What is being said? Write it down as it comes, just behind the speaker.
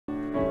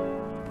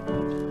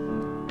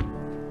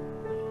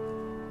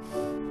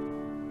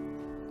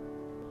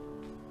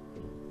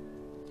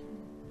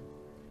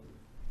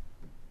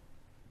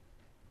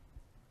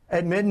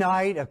At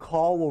midnight, a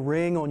call will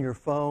ring on your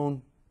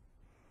phone,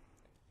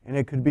 and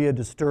it could be a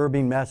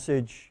disturbing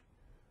message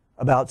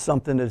about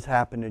something that's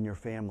happened in your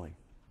family.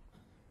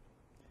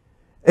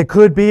 It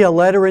could be a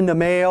letter in the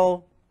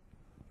mail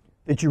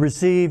that you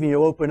receive and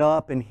you open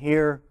up and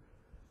hear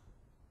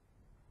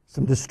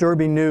some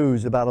disturbing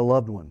news about a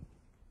loved one.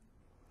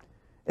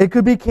 It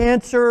could be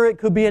cancer, it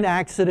could be an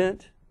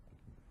accident.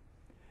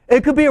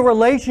 It could be a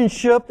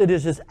relationship that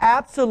has just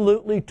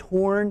absolutely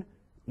torn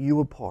you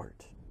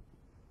apart.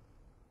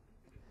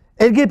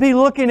 It could be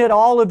looking at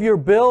all of your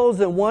bills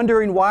and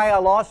wondering why I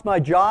lost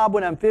my job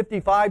when I'm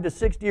 55 to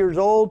 60 years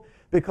old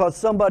because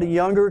somebody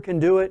younger can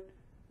do it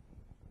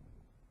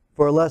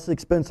for a less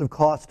expensive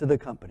cost to the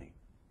company.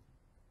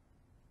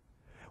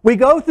 We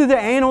go through the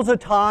annals of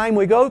time,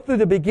 we go through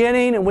the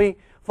beginning, and we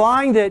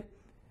find that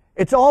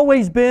it's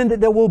always been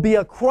that there will be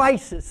a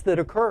crisis that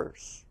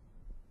occurs.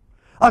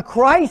 A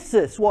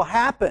crisis will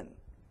happen.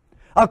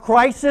 A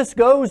crisis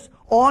goes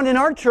on in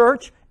our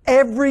church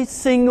every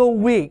single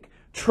week.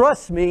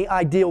 Trust me,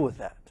 I deal with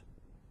that.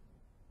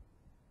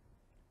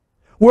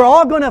 We're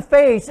all going to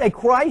face a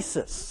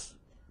crisis.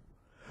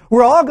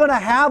 We're all going to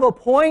have a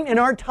point in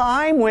our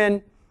time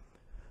when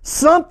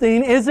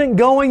something isn't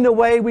going the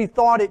way we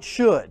thought it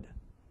should.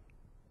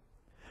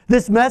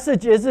 This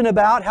message isn't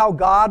about how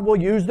God will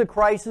use the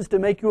crisis to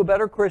make you a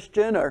better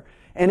Christian,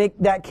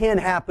 that can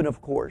happen,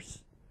 of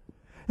course.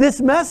 This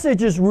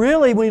message is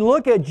really, we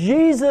look at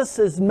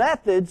Jesus'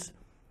 methods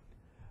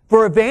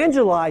for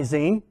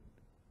evangelizing.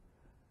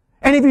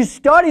 And if you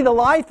study the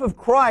life of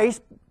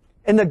Christ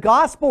and the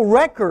gospel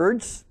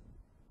records,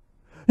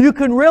 you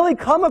can really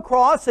come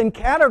across and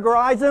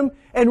categorize them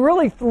in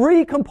really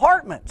three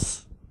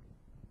compartments.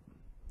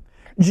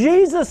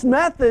 Jesus'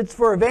 methods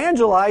for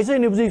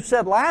evangelizing, as we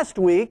said last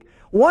week,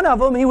 one of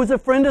them, He was a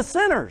friend of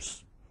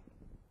sinners.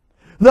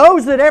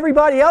 Those that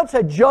everybody else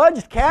had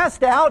judged,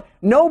 cast out,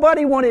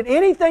 nobody wanted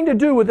anything to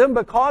do with them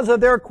because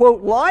of their,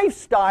 quote,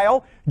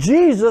 lifestyle.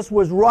 Jesus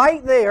was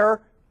right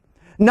there,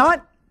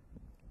 not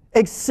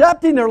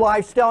accepting their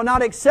lifestyle,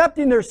 not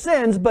accepting their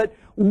sins, but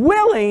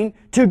willing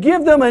to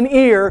give them an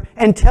ear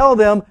and tell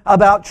them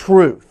about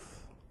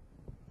truth.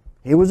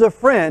 He was a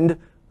friend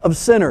of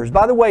sinners.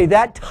 By the way,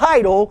 that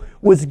title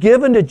was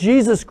given to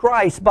Jesus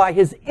Christ by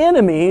His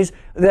enemies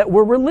that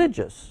were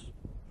religious.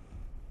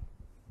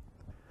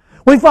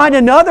 We find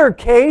another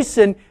case,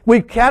 and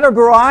we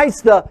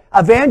categorize the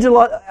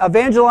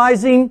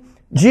evangelizing,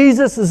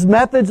 Jesus'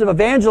 methods of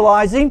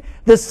evangelizing.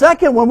 The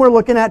second one we're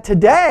looking at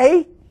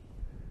today,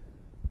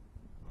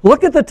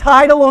 look at the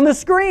title on the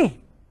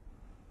screen.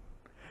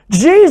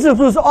 Jesus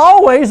was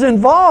always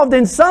involved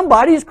in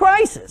somebody's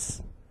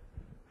crisis.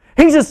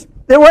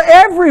 They were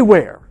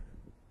everywhere.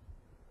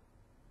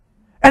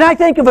 And I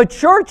think of a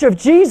church of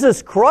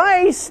Jesus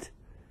Christ,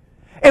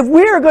 if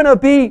we are going to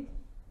be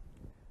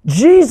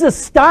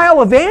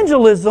Jesus-style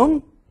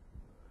evangelism,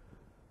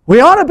 we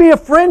ought to be a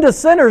friend to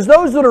sinners,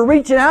 those that are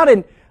reaching out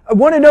and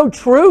want to know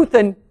truth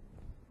and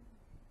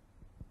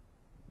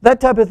that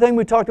type of thing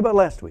we talked about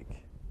last week.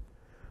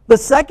 The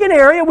second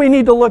area we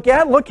need to look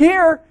at, look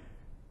here,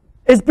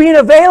 is being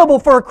available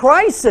for a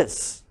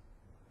crisis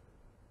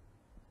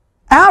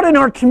out in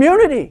our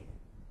community.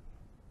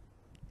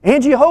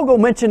 Angie Hogle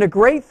mentioned a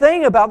great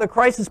thing about the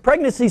Crisis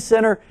Pregnancy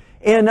Center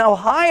in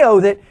Ohio,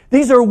 that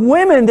these are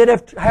women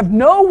that have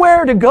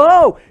nowhere to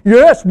go.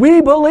 Yes,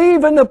 we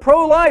believe in the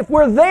pro-life.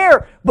 We're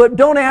there, but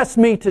don't ask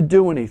me to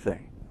do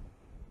anything.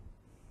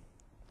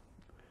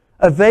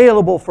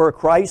 Available for a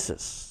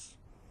crisis.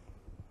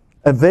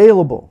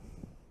 Available.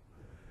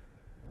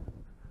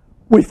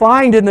 We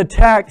find in the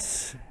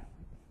text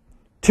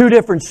two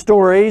different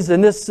stories,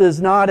 and this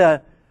is not an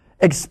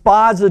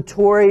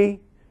expository,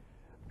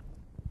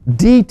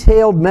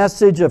 detailed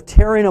message of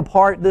tearing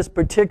apart this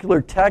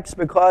particular text,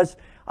 because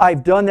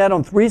I've done that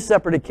on 3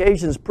 separate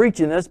occasions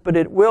preaching this, but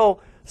it will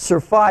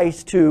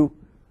suffice to,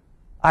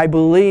 I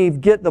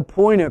believe, get the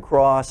point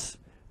across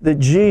that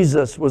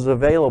Jesus was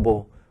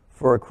available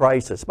for a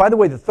crisis. By the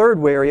way, the third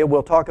area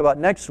we'll talk about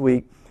next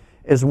week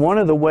is one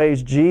of the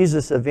ways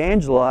Jesus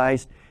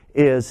evangelized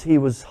is He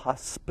was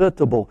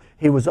hospitable.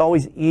 He was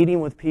always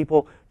eating with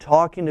people,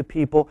 talking to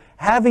people,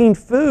 having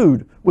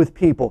food with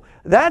people.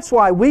 That's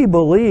why we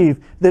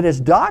believe that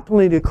it's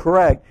doctrinally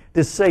correct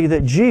to say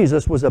that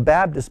Jesus was a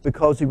Baptist,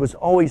 because He was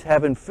always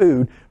having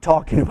food,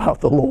 talking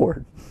about the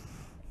Lord.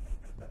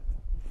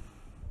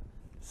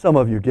 Some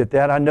of you get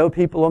that. I know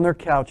people on their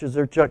couches,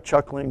 they're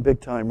chuckling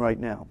big time right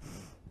now.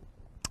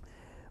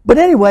 But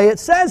anyway, it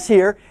says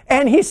here,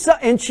 and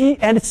she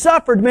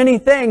suffered many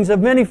things of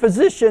many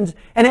physicians,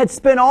 and had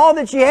spent all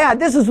that she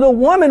had. This is the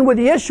woman with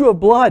the issue of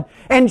blood.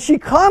 And she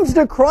comes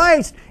to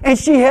Christ, and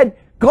she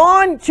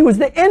was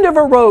the end of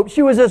her rope.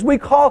 She was, as we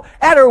call,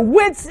 at her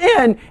wit's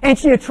end, and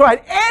she had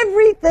tried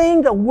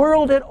everything the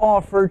world had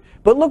offered.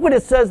 But look what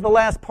it says, the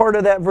last part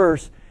of that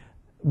verse.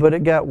 But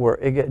it got worse.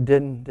 It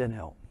didn't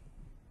help.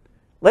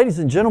 Ladies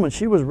and gentlemen,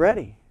 she was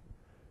ready.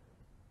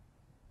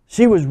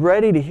 She was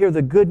ready to hear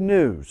the good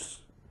news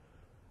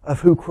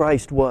of who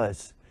Christ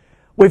was.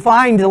 We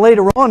find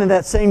later on in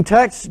that same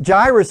text,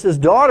 Jairus'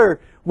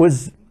 daughter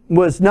was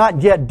was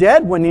not yet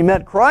dead when he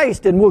met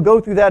Christ, and we'll go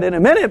through that in a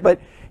minute,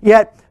 but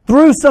yet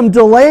through some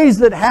delays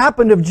that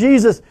happened of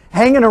Jesus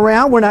hanging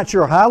around, we're not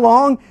sure how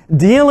long,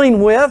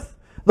 dealing with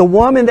the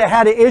woman that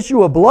had an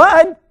issue of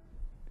blood.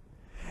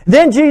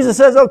 Then Jesus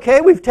says, okay,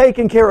 we've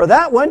taken care of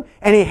that one.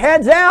 And he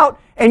heads out.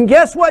 And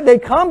guess what? They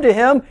come to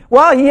him.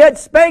 While he yet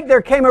spake,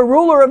 there came a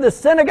ruler of the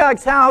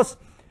synagogue's house,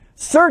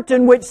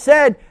 certain which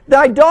said,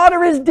 thy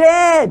daughter is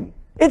dead.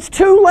 It's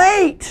too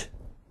late.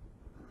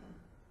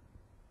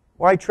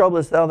 Why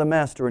troublest thou the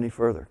master any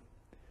further?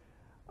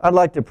 I'd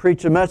like to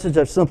preach a message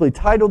I've simply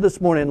titled this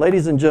morning,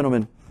 ladies and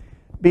gentlemen,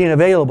 being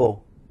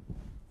available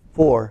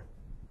for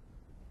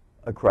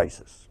a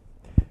crisis.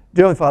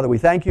 Dear Heavenly Father, we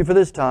thank you for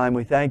this time.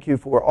 We thank you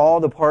for all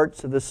the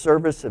parts of this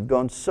service have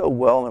gone so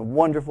well and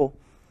wonderful.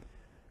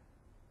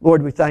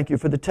 Lord, we thank you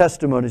for the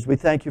testimonies. We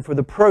thank you for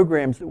the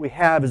programs that we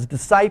have as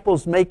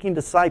disciples making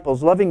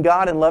disciples, loving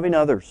God and loving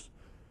others.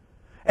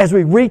 As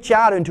we reach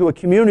out into a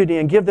community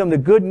and give them the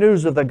good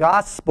news of the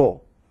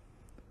gospel,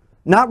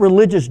 not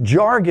religious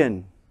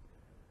jargon,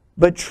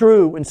 but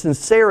true and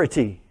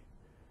sincerity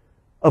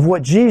of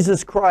what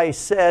Jesus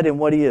Christ said and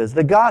what He is,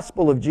 the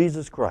gospel of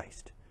Jesus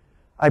Christ.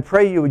 I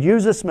pray you would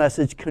use this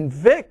message,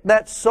 convict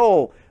that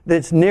soul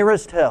that's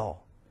nearest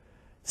hell.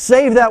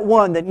 Save that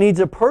one that needs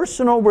a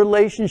personal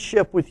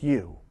relationship with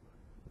you.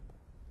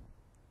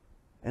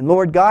 And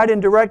Lord, guide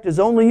and direct as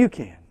only you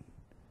can.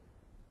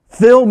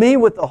 Fill me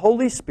with the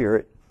Holy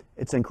Spirit.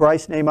 It's in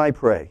Christ's name I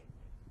pray.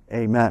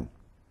 Amen.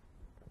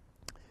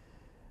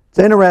 It's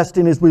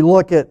interesting as we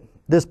look at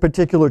this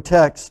particular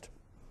text,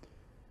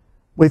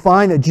 we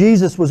find that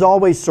Jesus was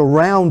always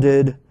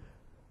surrounded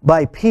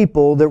by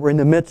people that were in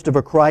the midst of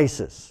a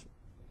crisis.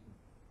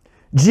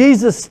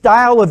 Jesus'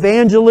 style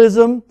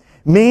evangelism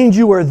means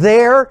you are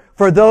there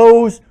for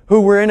those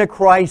who were in a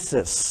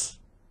crisis.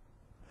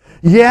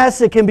 Yes,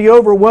 it can be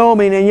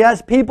overwhelming, and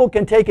yes, people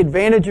can take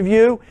advantage of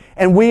you,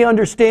 and we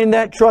understand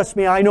that. Trust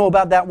me, I know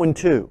about that one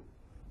too.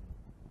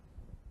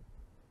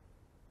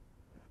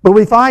 But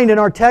we find in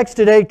our text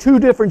today two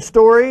different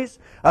stories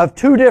of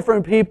two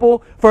different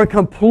people from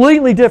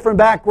completely different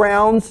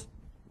backgrounds,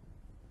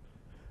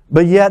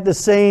 but yet the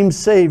same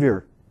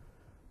Savior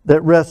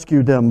that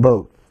rescued them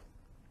both.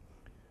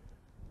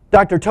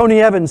 Dr. Tony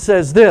Evans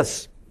says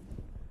this,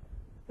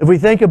 if we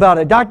think about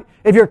it,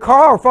 if your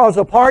car falls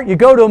apart, you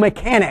go to a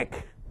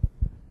mechanic.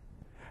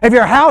 If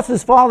your house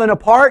is falling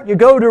apart, you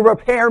go to a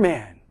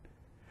repairman.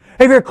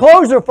 If your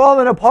clothes are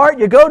falling apart,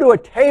 you go to a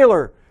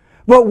tailor.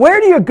 But where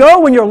do you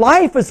go when your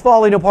life is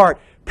falling apart?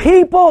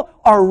 People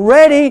are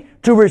ready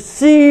to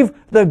receive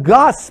the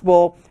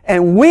gospel,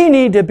 and we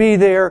need to be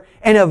there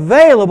and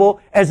available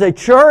as a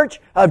church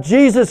of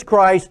Jesus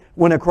Christ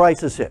when a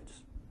crisis hits.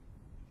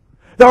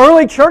 The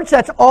early church,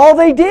 that's all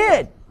they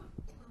did.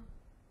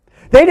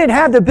 They didn't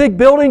have the big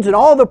buildings and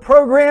all the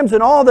programs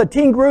and all the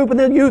teen group and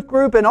the youth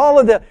group and all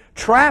of the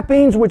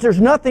trappings, which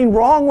there's nothing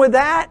wrong with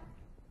that.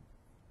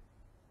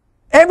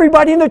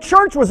 Everybody in the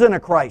church was in a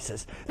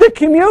crisis. The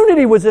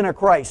community was in a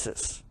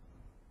crisis.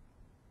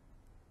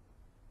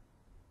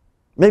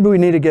 Maybe we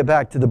need to get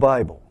back to the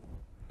Bible.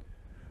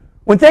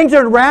 When things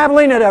are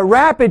unraveling at a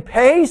rapid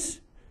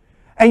pace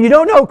and you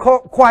don't know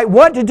quite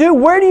what to do,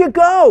 where do you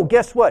go?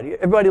 Guess what?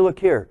 Everybody look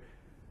here.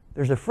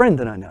 There's a friend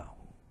that I know.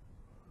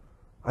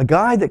 A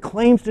guy that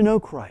claims to know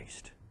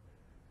Christ.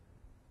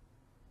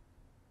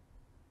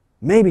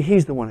 Maybe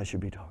he's the one I should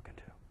be talking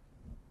to.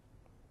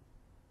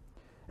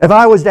 If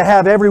I was to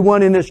have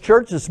everyone in this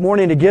church this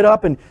morning to get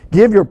up and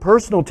give your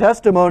personal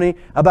testimony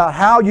about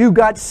how you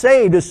got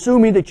saved,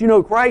 assuming that you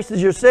know Christ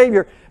as your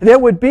Savior, there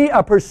would be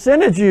a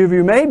percentage of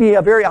you, maybe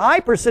a very high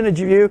percentage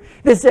of you,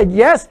 that said,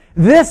 yes,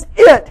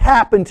 it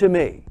happened to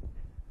me.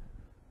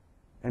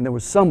 And there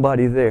was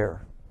somebody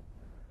there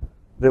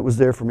that was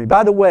there for me.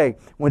 By the way,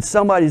 when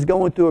somebody's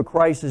going through a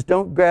crisis,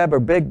 don't grab a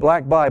big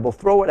black Bible,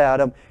 throw it at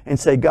them, and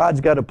say,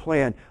 God's got a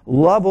plan.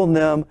 Love on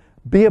them,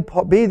 be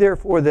there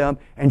for them,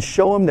 and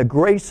show them the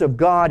grace of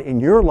God in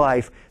your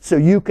life so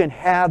you can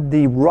have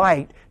the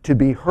right to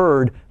be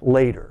heard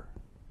later.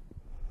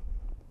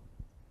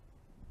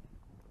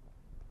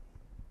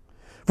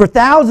 For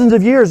thousands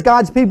of years,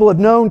 God's people have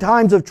known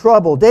times of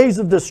trouble, days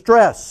of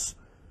distress,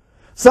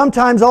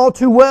 sometimes all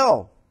too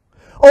well.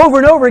 Over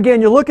and over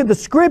again, you look at the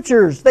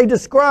Scriptures, they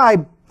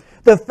describe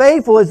the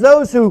faithful as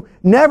those who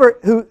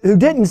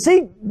did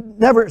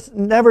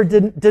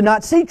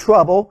not see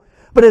trouble,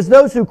 but as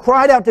those who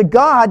cried out to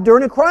God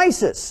during a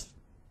crisis.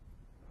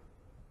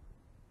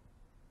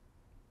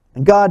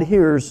 And God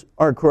hears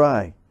our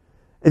cry.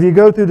 If you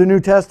go through the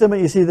New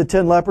Testament, you see the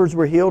 10 lepers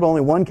were healed.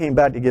 Only one came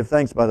back to give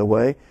thanks, by the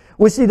way.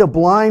 We see the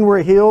blind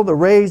were healed, the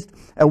raised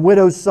a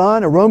widow's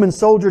son, a Roman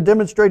soldier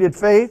demonstrated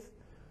faith.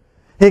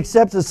 He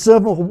accepts a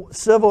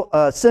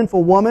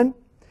sinful woman.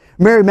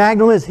 Mary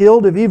Magdalene is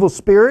healed of evil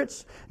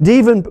spirits.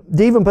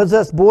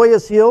 Demon-possessed boy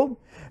is healed.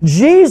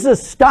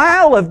 Jesus'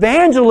 style of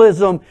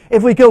evangelism,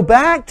 if we go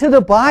back to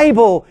the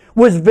Bible,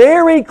 was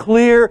very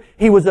clear.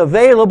 He was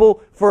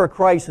available for a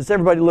crisis.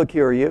 Everybody look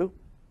here, are you?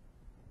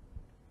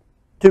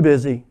 Too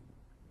busy.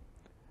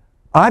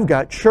 I've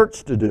got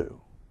church to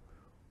do.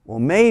 Well,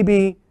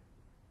 maybe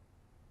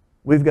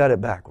we've got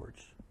it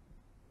backwards.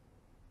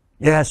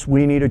 Yes,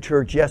 we need a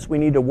church. Yes, we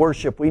need to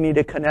worship. We need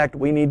to connect.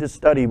 We need to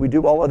study. We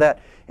do all of that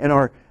in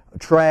our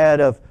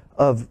triad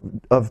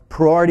of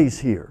priorities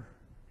here.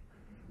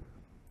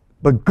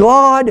 But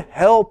God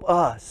help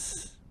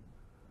us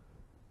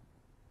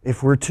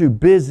if we're too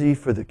busy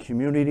for the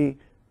community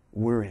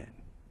we're in.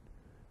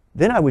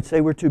 Then I would say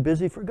we're too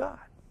busy for God.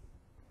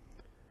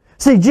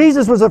 See,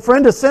 Jesus was a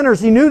friend of sinners.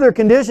 He knew their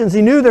conditions.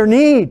 He knew their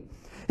need.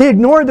 He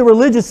ignored the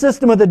religious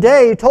system of the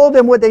day. He told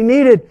them what they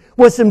needed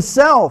was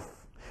Himself.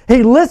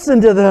 He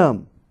listened to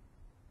them.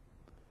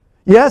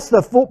 Yes,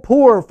 the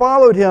poor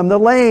followed Him, the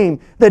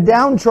lame, the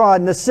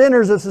downtrodden, the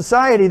sinners of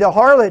society, the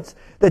harlots,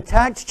 the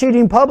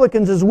tax-cheating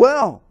publicans as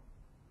well.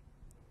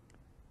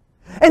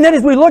 And then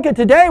as we look at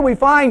today, we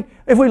find,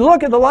 if we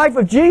look at the life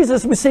of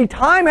Jesus, we see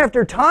time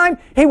after time,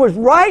 He was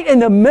right in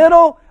the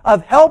middle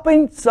of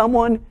helping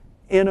someone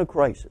in a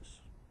crisis.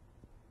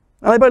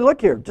 Now, everybody look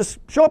here. Just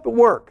show up at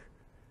work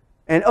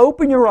and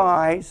open your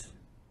eyes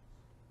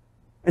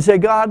and say,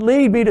 God,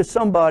 lead me to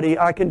somebody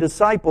I can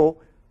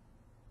disciple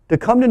to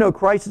come to know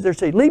Christ as their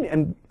Savior. Lead me.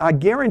 And I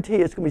guarantee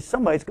it's going to be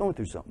somebody that's going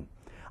through something.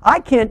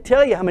 I can't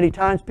tell you how many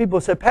times people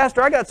have said,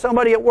 Pastor, I got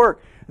somebody at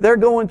work. They're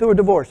going through a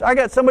divorce. I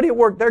got somebody at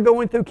work. They're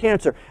going through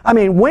cancer. I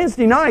mean,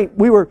 Wednesday night,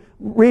 we were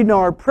reading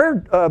our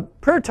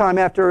prayer time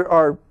after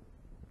our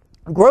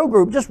grow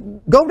group. Just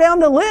go down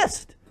the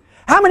list.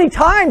 How many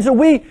times are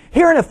we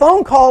hearing a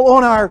phone call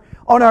on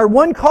our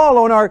one call,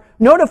 on our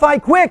Notify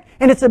Quick,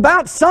 and it's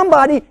about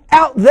somebody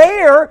out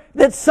there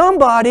that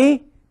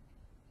somebody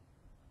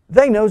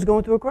they know is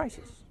going through a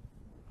crisis?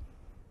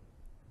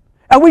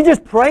 Are we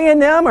just praying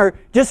them or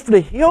just for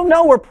the heal?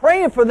 No, we're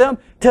praying for them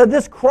till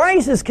this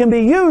crisis can be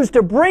used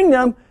to bring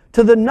them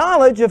to the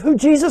knowledge of who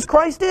Jesus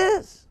Christ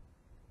is.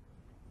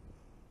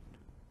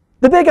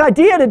 The big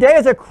idea today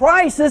is a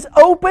crisis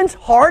opens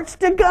hearts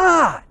to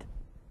God.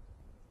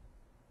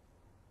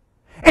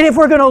 And if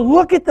we're going to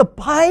look at the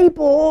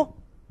Bible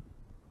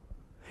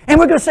and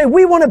we're going to say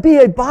we want to be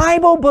a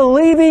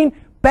Bible-believing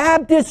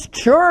Baptist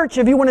church,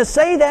 if you want to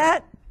say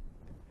that,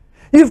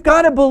 you've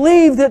got to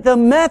believe that the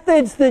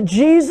methods that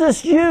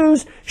Jesus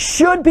used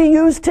should be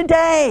used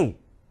today.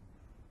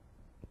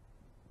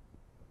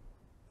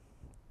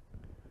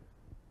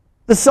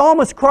 The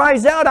psalmist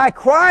cries out, I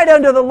cried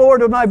unto the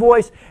Lord with my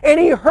voice, and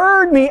He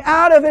heard me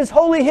out of His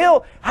holy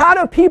hill. How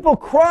do people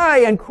cry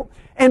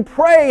and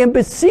pray and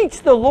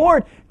beseech the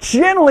Lord?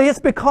 Generally, it's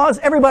because,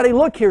 everybody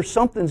look here,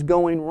 something's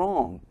going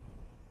wrong.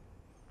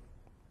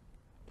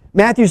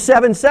 Matthew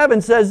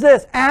 7:7 says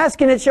this, ask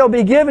and it shall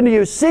be given to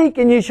you, seek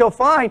and ye shall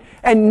find,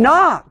 and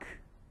knock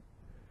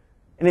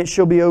and it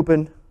shall be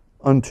opened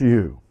unto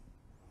you.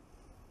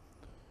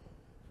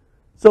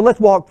 So let's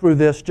walk through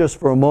this just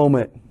for a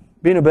moment.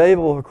 Being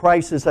available for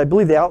crisis, I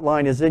believe the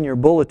outline is in your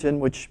bulletin,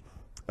 which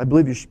I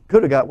believe you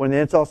could have got one, and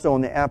it's also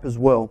on the app as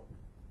well.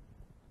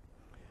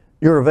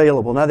 You're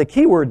available. Now the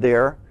key word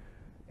there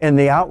in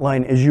the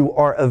outline is you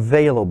are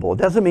available. It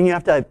doesn't mean you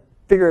have to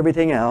figure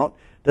everything out.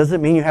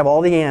 Doesn't mean you have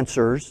all the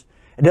answers.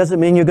 It doesn't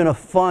mean you're going to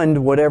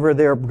fund whatever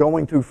they're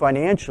going through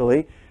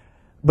financially.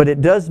 But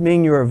it does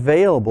mean you're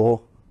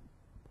available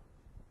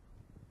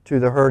to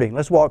the hurting.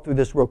 Let's walk through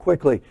this real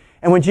quickly.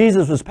 And when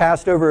Jesus was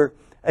passed over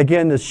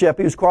again the ship,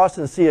 He was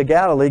crossing the Sea of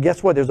Galilee.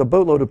 Guess what? There's a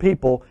boatload of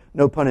people,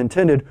 no pun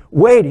intended,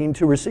 waiting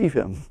to receive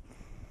Him.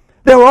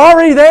 They were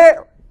already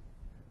there.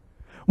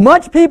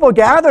 Much people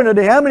gathered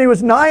unto Him, and He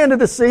was nigh unto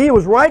the sea. He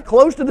was right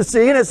close to the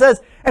sea. And it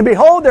says, and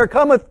behold, there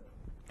cometh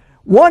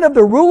one of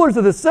the rulers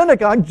of the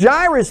synagogue,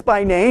 Jairus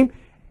by name,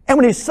 and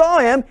when he saw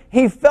Him,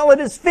 he fell at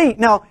His feet.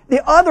 Now,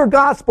 the other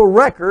gospel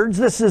records,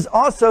 this is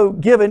also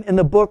given in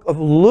the book of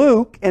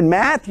Luke and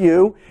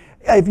Matthew.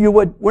 If you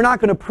would, we're not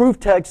going to proof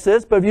text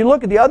this, but if you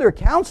look at the other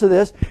accounts of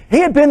this, he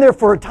had been there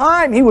for a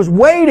time. He was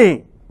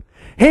waiting.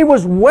 He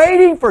was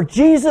waiting for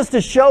Jesus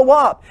to show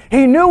up.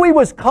 He knew He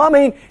was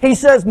coming. He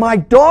says, my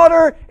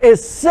daughter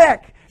is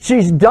sick.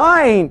 She's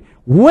dying.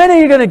 When are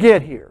you going to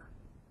get here?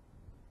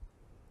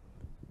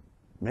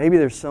 Maybe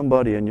there's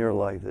somebody in your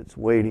life that's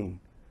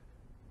waiting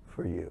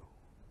for you.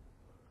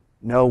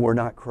 No, we're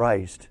not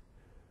Christ,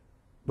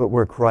 but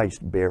we're Christ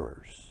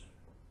bearers.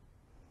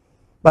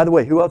 By the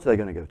way, who else are they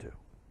going to go to?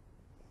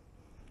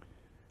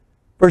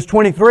 Verse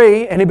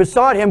 23, and he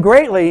besought Him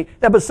greatly.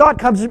 That besought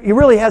comes, he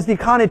really has the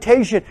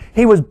connotation.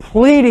 He was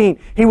pleading,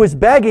 he was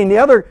begging. The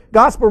other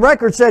gospel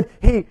record said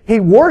he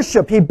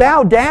worshiped, he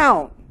bowed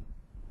down.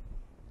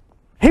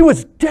 He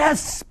was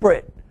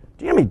desperate.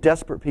 Do you know how many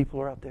desperate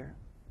people are out there?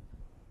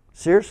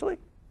 Seriously?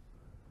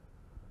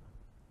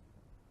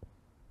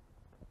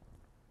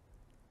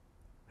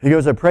 He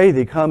goes, I pray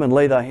thee, come and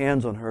lay thy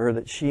hands on her,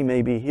 that she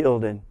may be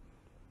healed, and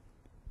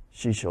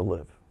she shall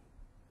live.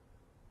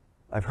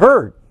 I've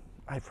heard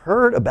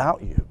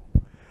about you.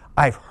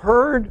 I've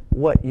heard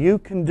what you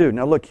can do.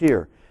 Now look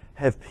here.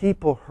 Have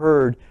people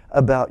heard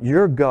about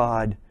your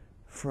God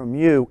from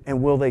you,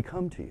 and will they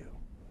come to you?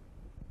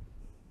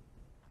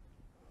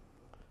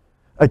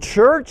 A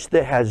church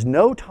that has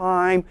no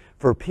time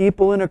for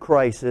people in a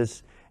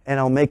crisis, and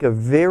I'll make a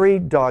very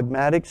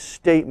dogmatic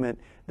statement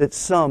that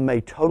some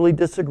may totally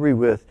disagree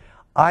with.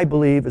 I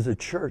believe, is a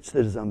church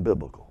that is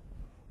unbiblical.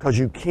 Because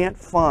you can't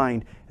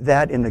find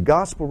that in the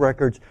gospel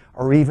records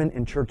or even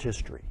in church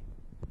history.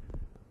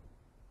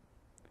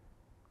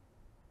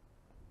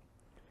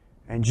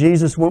 And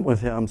Jesus went with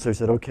him, so he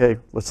said, okay,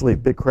 let's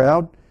leave. Big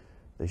crowd.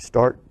 They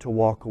start to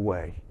walk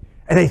away.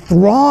 And they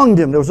thronged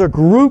him. There was a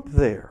group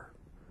there.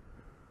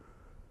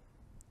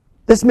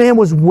 This man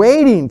was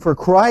waiting for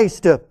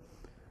Christ to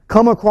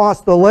come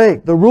across the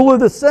lake. The ruler of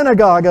the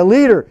synagogue, a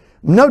leader,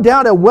 no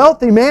doubt a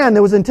wealthy man.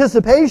 There was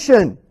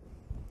anticipation.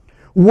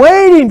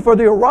 Waiting for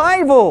the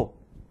arrival.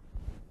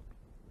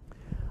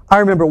 I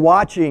remember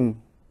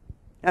watching,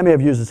 I may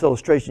have used this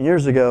illustration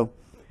years ago,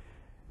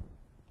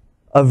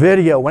 a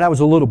video when I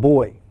was a little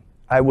boy.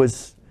 It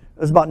was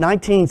about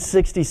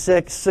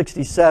 1966,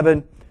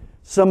 67.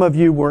 Some of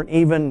you weren't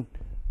even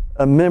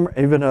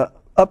an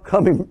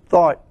upcoming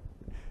thought.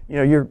 You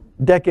know, you're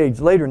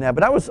decades later than that.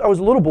 But I was a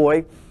little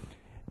boy,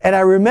 and I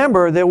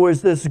remember there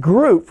was this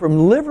group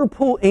from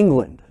Liverpool,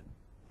 England,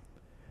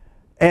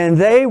 and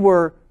they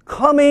were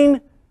coming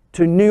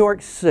to New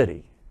York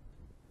City.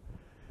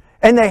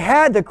 And they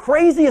had the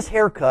craziest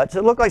haircuts.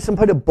 It looked like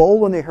somebody put a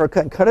bowl in their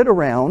haircut and cut it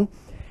around.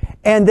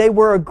 And they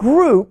were a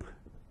group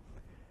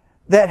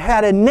that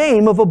had a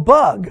name of a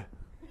bug.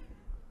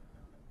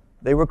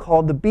 They were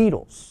called the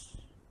Beatles.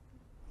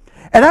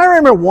 And I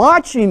remember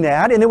watching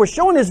that, and they were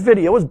showing this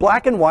video. It was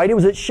black and white. It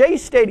was at Shea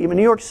Stadium in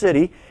New York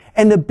City.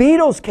 And the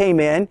Beatles came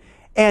in,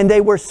 and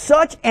they were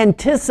such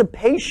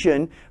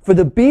anticipation for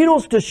the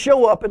Beatles to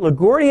show up at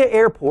LaGuardia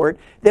Airport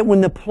that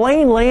when the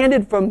plane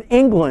landed from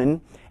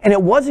England, and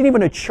it wasn't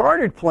even a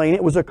chartered plane,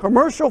 it was a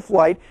commercial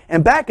flight.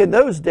 And back in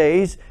those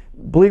days,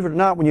 believe it or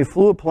not, when you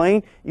flew a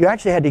plane, you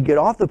actually had to get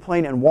off the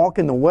plane and walk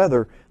in the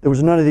weather. There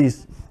was none of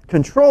these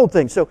controlled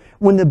things. So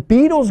when the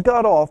Beatles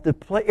got off, the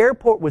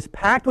airport was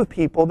packed with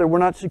people. There were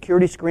not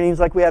security screenings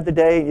like we have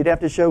today. You'd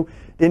have to show,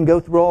 didn't go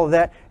through all of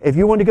that. If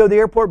you wanted to go to the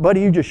airport,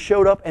 buddy, you just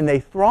showed up, and they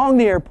thronged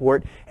the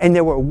airport, and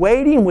they were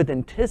waiting with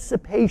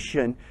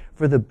anticipation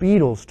for the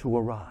Beatles to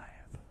arrive.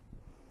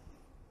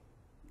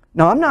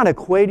 Now, I'm not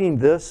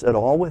equating this at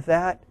all with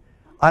that.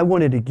 I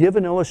wanted to give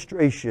an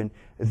illustration.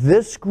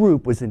 This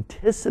group was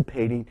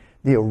anticipating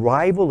the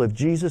arrival of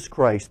Jesus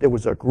Christ. There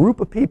was a group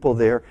of people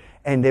there,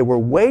 and they were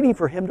waiting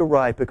for Him to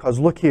arrive because,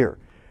 look here,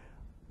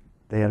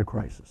 they had a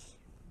crisis.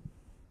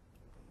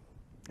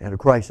 They had a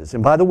crisis.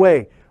 And by the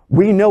way,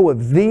 we know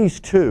of these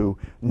two.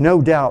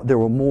 No doubt there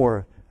were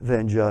more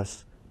than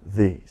just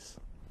these.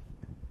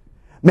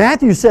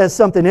 Matthew says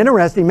something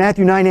interesting.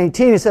 Matthew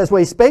 9:18, it says,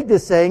 "When He spake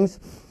these things,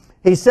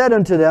 He said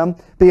unto them,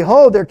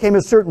 Behold, there came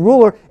a certain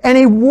ruler, and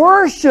he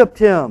worshipped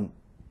Him."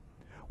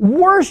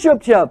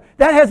 Worshipped Him.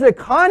 That has a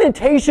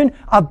connotation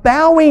of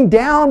bowing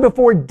down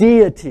before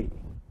deity.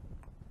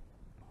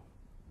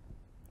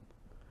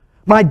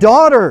 "My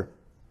daughter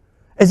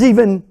is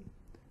even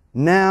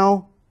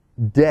now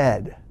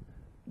dead."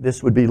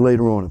 This would be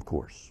later on, of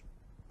course.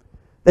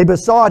 They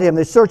besought Him.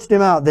 They searched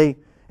Him out. They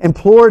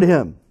implored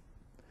Him.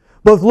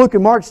 Both Luke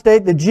and Mark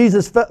state that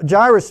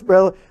Jairus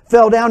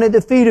fell down at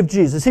the feet of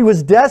Jesus. He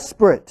was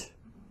desperate.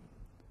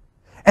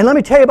 And let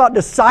me tell you about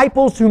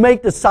disciples who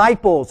make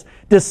disciples.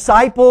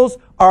 Disciples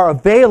are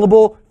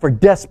available for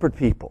desperate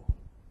people.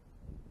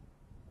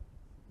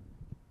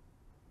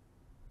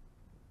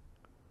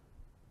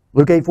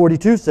 Luke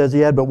 8:42 says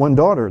he had but one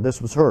daughter.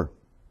 This was her.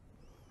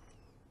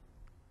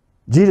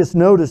 Jesus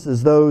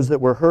notices those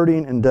that were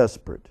hurting and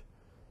desperate.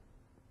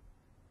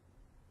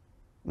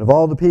 And of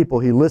all the people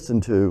He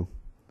listened to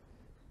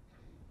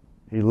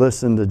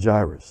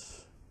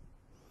Jairus.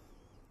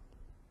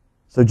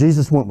 So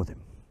Jesus went with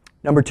him.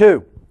 Number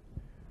two,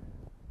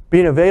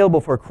 being available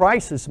for a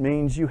crisis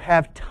means you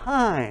have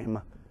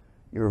time.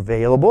 You're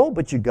available,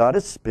 but you got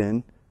to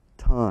spend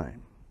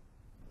time.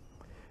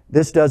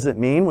 This doesn't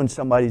mean when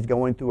somebody's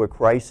going through a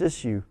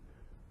crisis, you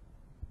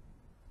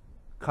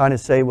kind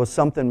of say, well,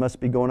 something must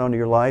be going on in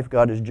your life.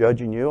 God is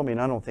judging you. I mean,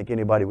 I don't think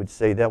anybody would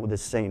say that with a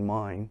sane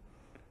mind,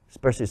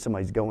 especially if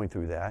somebody's going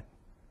through that.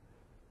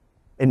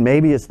 And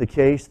maybe it's the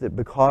case that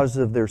because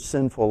of their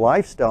sinful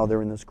lifestyle,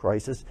 they're in this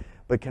crisis.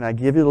 But can I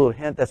give you a little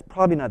hint? That's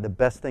probably not the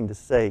best thing to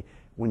say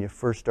when you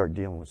first start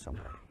dealing with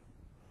somebody.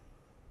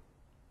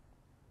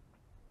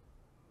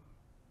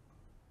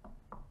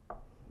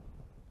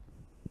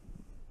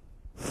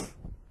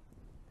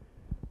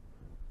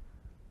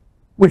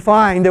 We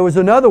find there was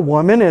another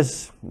woman,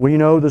 as we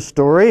know the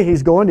story.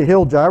 He's going to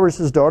heal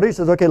Jairus' daughter. He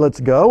says, okay,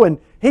 let's go. And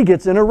he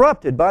gets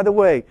interrupted. By the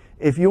way,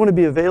 if you want to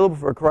be available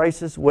for a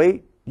crisis,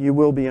 wait. You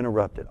will be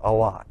interrupted a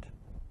lot.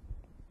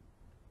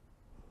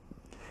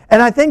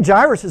 And I think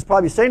Jairus is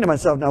probably saying to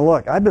himself, now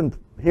look, I've been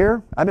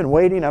here, I've been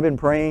waiting, I've been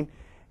praying,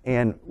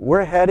 and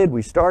we're headed,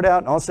 we start out,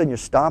 and all of a sudden you're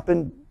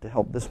stopping to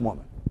help this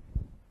woman.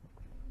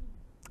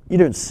 You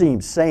didn't see him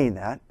saying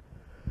that.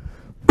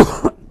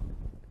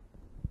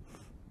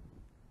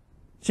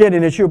 She had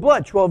an issue of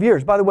blood, 12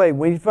 years. By the way,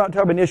 when you talk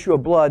about an issue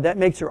of blood, that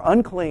makes her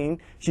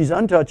unclean. She's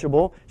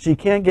untouchable. She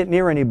can't get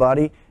near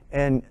anybody.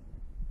 And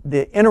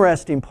the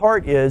interesting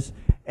part is,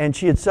 and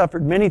she had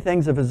suffered many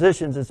things of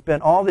physicians and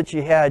spent all that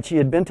she had. She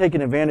had been taken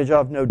advantage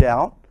of, no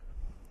doubt.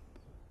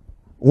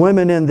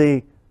 Women in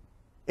the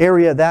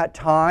area at that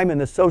time, in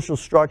the social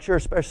structure,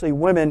 especially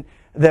women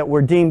that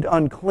were deemed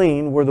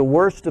unclean, were the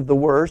worst of the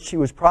worst. She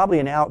was probably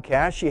an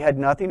outcast. She had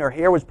nothing. Her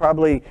hair was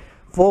probably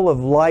full of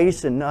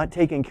lice and not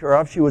taken care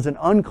of. She was an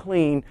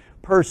unclean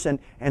person,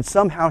 and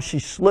somehow she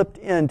slipped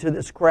into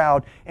this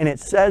crowd. And it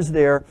says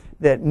there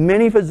that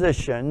many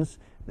physicians,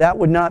 that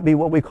would not be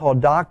what we call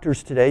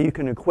doctors today. You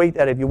can equate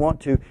that if you want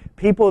to.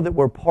 People that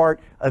were part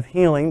of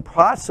healing,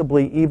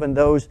 possibly even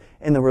those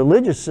in the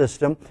religious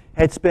system,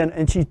 had spent,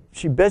 and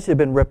she basically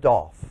been ripped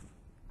off.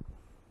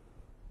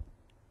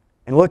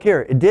 And look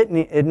here,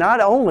 it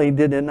not only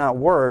did it not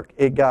work,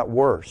 it got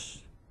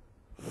worse.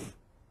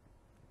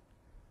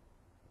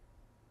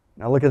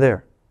 Now look at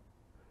there.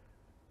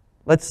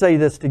 Let's say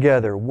this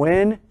together.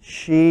 When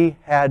she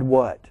had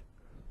what?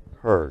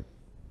 Heard.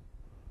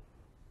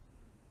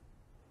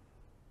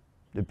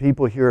 Did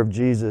people hear of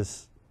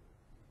Jesus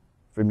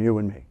from you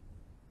and me?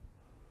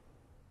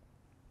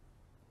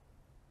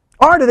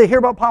 Or do they hear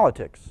about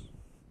politics?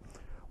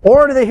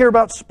 Or do they hear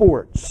about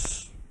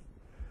sports?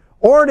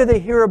 Or do they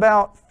hear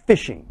about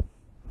fishing?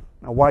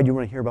 Now, why do you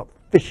want to hear about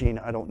fishing?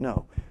 I don't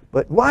know.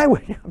 But why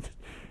would you?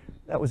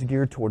 That was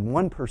geared toward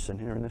one person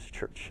here in this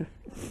church.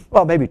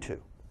 Well, maybe two.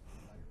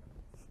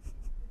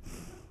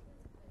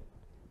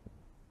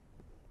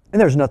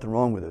 And there's nothing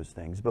wrong with those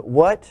things. But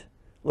what?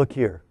 Look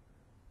here.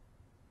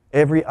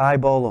 Every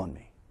eyeball on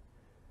me.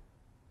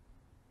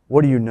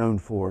 What are you known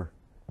for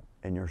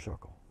in your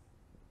circle?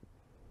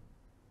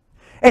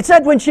 It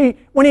said when he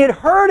had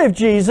heard of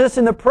Jesus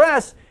in the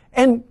press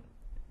and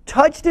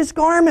touched his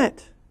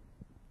garment.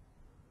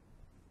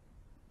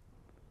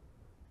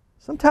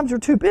 Sometimes we're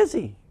too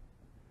busy.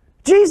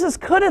 Jesus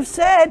could have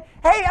said,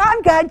 hey,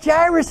 I've got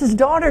Jairus'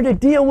 daughter to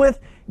deal with.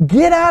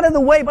 Get out of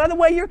the way. By the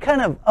way, you're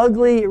kind of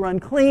ugly. You're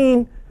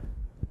unclean.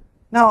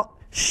 Now,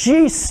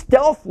 she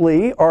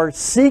stealthily or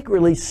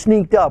secretly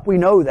sneaked up, we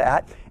know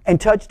that,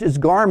 and touched his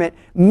garment.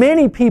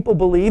 Many people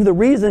believe the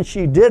reason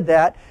she did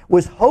that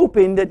was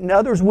hoping that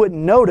others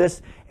wouldn't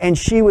notice and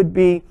she would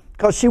be,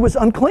 because she was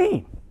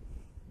unclean.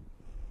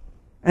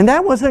 And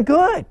that wasn't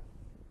good.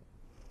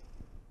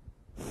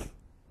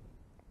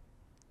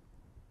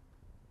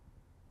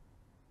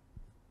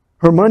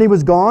 Her money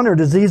was gone, her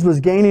disease was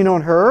gaining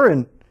on her,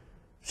 and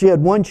she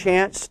had one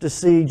chance to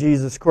see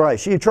Jesus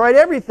Christ. She had tried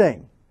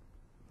everything.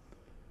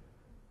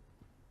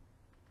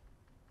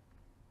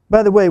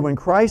 By the way, when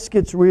Christ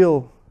gets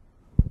real,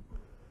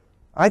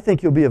 I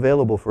think you'll be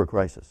available for a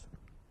crisis.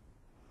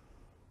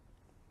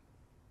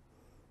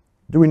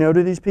 Do we know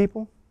to these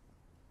people?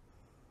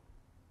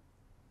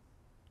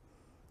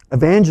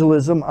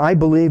 Evangelism, I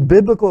believe,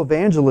 biblical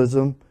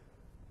evangelism,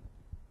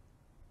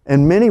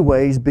 in many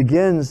ways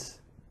begins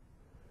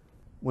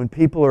when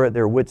people are at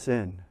their wits'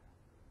 end.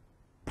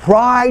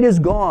 Pride is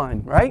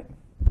gone, right?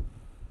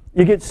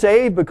 You get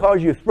saved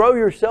because you throw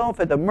yourself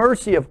at the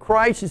mercy of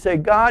Christ. You say,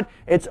 God,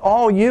 it's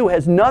all you. It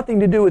has nothing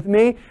to do with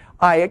me.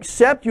 I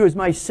accept you as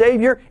my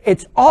Savior.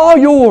 It's all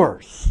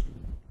yours.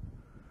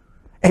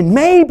 And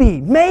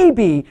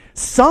maybe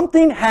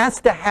something has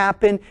to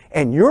happen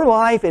in your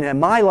life and in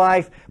my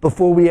life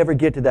before we ever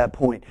get to that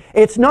point.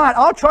 It's not,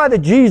 I'll try the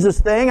Jesus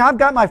thing. I've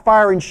got my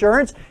fire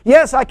insurance.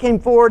 Yes, I came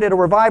forward at a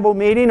revival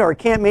meeting or a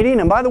camp meeting.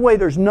 And by the way,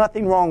 there's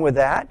nothing wrong with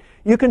that.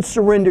 You can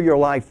surrender your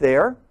life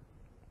there.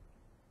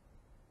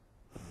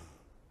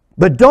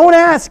 But don't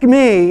ask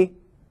me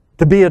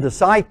to be a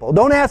disciple.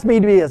 Don't ask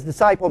me to be a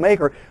disciple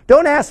maker.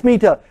 Don't ask me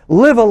to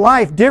live a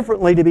life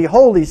differently, to be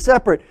holy,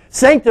 separate,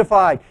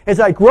 sanctified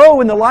as I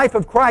grow in the life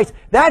of Christ.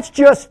 That's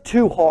just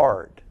too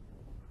hard.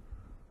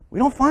 We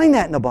don't find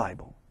that in the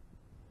Bible.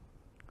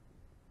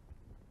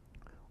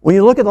 When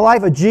you look at the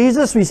life of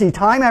Jesus, we see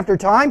time after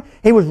time,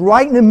 He was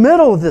right in the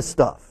middle of this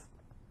stuff.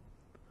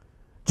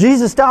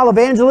 Jesus' style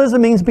evangelism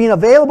means being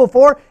available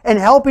for and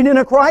helping in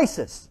a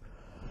crisis.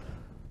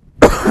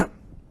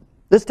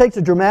 This takes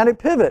a dramatic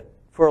pivot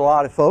for a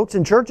lot of folks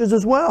in churches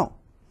as well.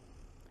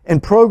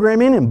 And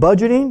programming and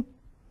budgeting.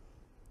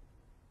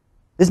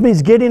 This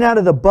means getting out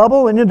of the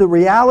bubble and into the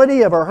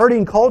reality of our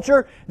hurting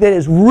culture that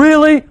is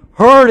really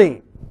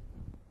hurting.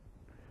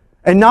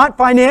 And not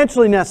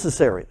financially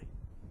necessarily.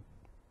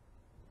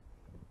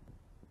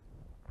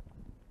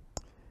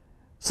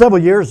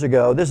 Several years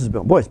ago, it's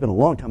been a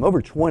long time,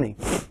 over 20,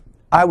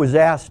 I was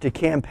asked to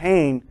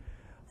campaign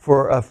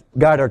for a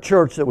guy at our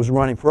church that was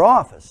running for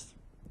office.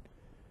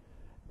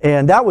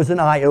 And that was an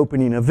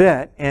eye-opening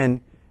event.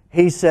 And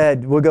he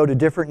said, we'll go to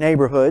different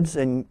neighborhoods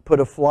and put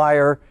a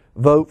flyer,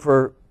 vote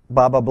for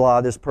blah, blah, blah,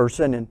 this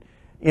person. And,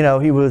 you know,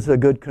 he was a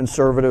good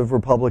conservative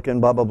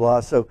Republican, blah, blah, blah.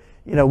 So,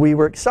 you know, we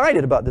were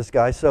excited about this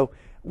guy. So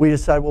we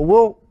decided,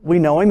 well, we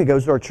know him. He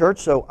goes to our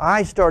church. So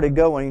I started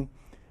going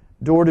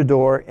door to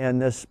door in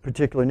this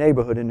particular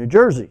neighborhood in New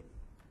Jersey.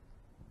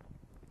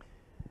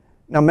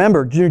 Now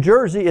remember, New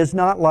Jersey is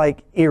not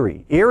like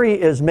Erie.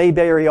 Erie is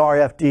Mayberry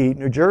RFD.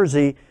 New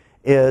Jersey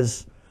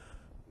is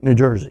New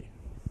Jersey,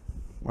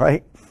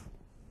 right?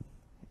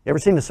 You ever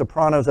seen The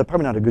Sopranos? That's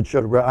probably not a good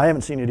show to. I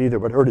haven't seen it either,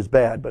 but heard it's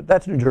bad. But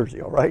that's New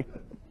Jersey, all right?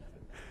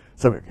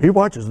 So he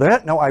watches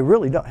that? No, I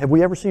really don't. Have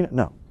we ever seen it?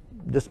 No.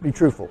 Just be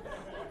truthful.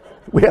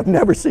 We have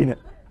never seen it.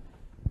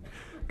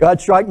 God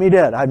strike me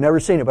dead. I've never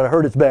seen it, but I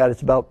heard it's bad.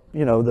 It's about,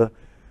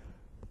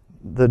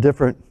 the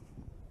different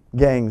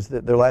gangs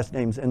that their last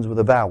names ends with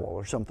a vowel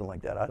or something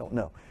like that. I don't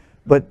know.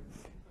 But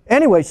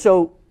anyway,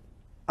 so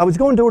I was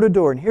going door to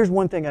door, and here's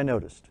one thing I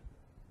noticed.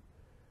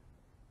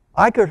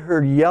 I could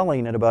hear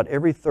yelling at about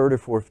every third or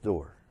fourth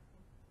door.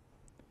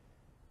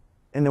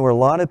 And there were a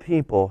lot of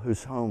people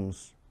whose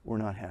homes were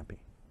not happy.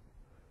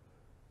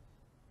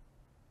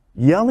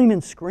 Yelling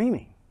and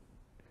screaming.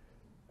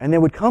 And they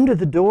would come to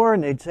the door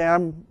and they'd say,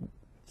 I'm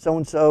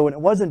so-and-so. And it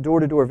wasn't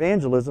door-to-door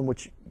evangelism,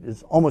 which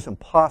is almost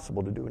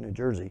impossible to do in New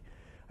Jersey.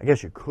 I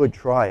guess you could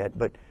try it,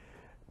 but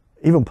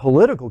even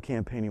political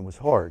campaigning was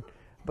hard.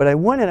 But I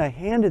went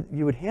and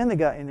you would hand the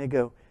guy, and they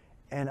go,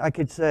 and I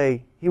could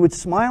say, he would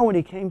smile when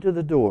he came to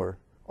the door,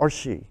 or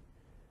she,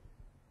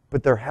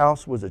 but their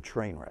house was a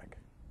train wreck.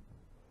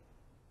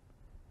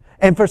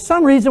 And for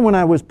some reason, when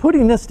I was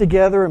putting this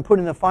together and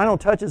putting the final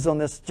touches on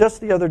this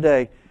just the other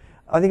day,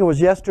 I think it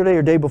was yesterday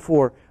or day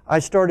before, I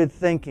started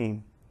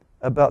thinking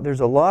about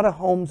there's a lot of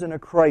homes in a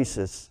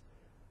crisis,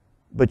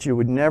 but you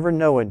would never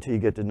know it until you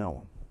get to know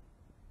them.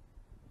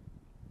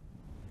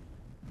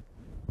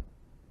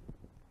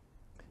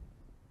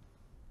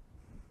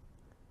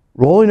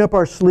 Rolling up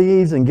our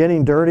sleeves and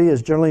getting dirty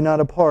is generally not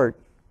a part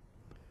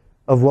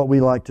of what we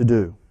like to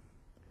do.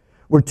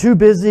 We're too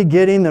busy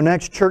getting the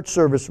next church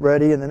service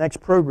ready and the next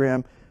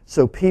program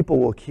so people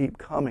will keep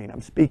coming.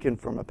 I'm speaking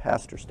from a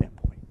pastor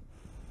standpoint.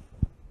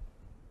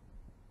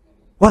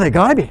 Well, they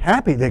got to be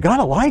happy. They got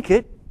to like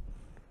it.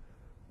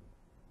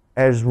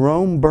 As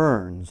Rome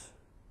burns,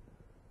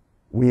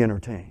 we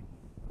entertain.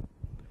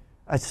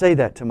 I say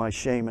that to my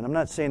shame, and I'm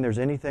not saying there's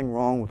anything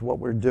wrong with what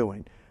we're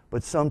doing.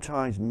 But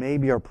sometimes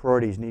maybe our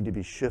priorities need to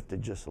be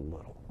shifted just a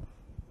little.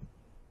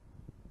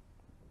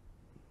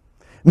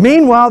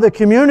 Meanwhile, the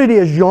community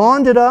has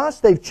yawned at us.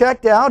 They've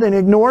checked out and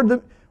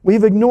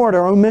we've ignored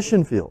our own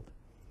mission field.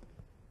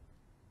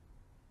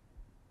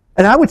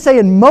 And I would say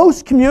in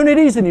most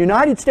communities in the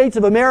United States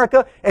of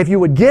America, if you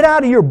would get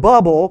out of your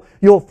bubble,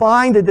 you'll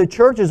find that the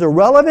church is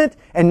irrelevant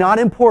and not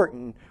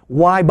important.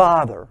 Why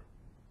bother?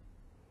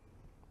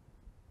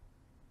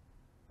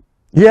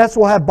 Yes,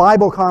 we'll have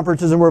Bible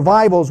conferences and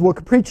revivals. We'll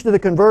preach to the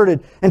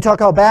converted and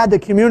talk how bad the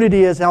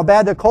community is, how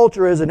bad the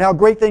culture is, and how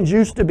great things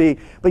used to be.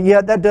 But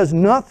yet that does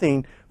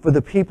nothing for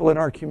the people in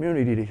our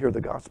community to hear the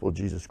gospel of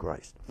Jesus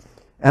Christ.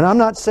 And I'm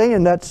not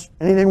saying that's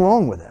anything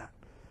wrong with that.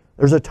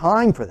 There's a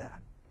time for that.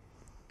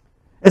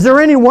 Is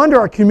there any wonder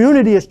our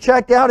community is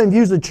checked out and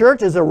views the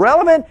church as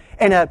irrelevant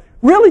and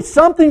really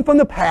something from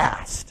the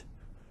past?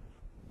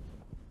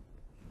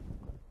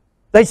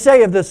 They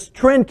say if this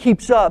trend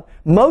keeps up,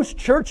 most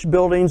church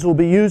buildings will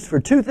be used for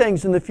two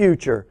things in the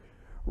future.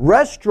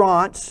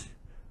 Restaurants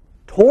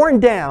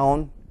torn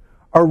down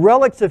are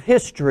relics of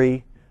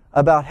history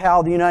about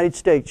how the United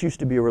States used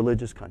to be a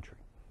religious country.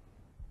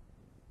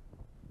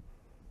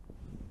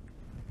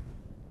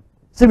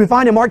 See, we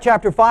find in Mark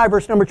chapter 5,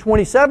 verse number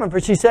 27,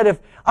 for she said, if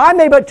I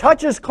may but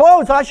touch his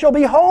clothes, I shall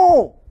be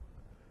whole.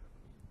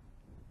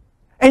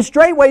 And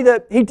straightway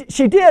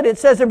she did. It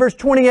says in verse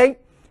 28,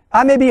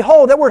 I may be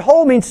whole. That word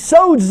whole means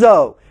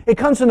sozo. It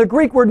comes from the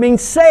Greek word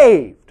means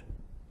saved.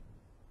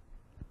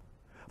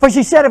 For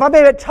she said, if I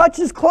may but touch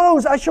his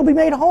clothes, I shall be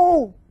made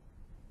whole.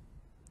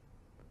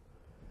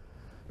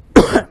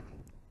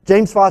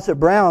 James Fawcett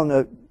Brown,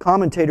 a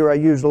commentator I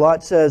use a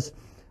lot, says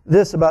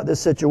this about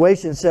this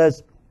situation.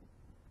 Says,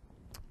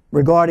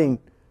 regarding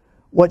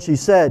what she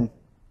said,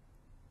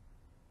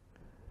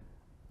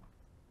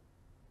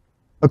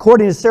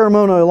 according to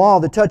ceremonial law,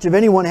 the touch of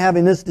anyone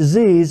having this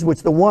disease,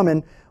 which the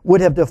woman would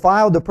have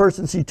defiled the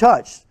person she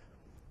touched.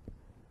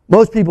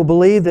 Most people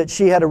believe that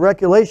she had a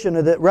recollection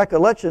of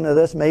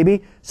this,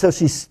 maybe, so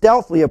she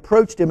stealthily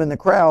approached him in the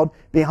crowd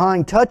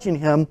behind, touching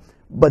him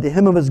by the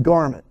hem of his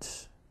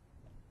garment.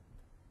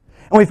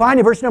 And we find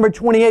in verse number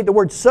 28, the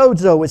word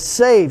sozo is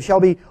saved,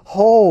 shall be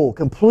whole,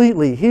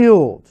 completely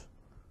healed.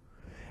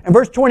 In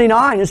verse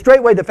 29, and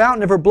straightway the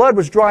fountain of her blood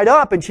was dried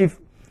up, and she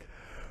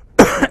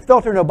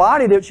felt in her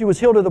body that she was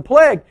healed of the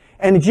plague.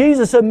 And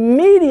Jesus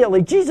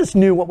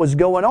knew what was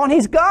going on.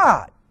 He's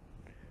God.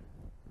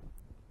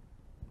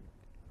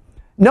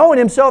 Knowing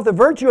himself the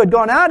virtue had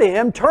gone out of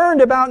him,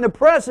 turned about in the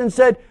press and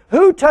said,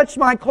 who touched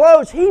my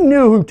clothes? He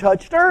knew who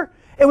touched her.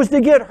 It was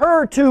to get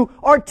her to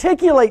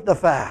articulate the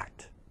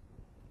fact.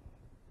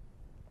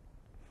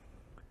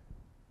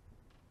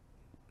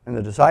 And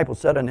the disciples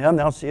said unto him,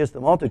 thou seest the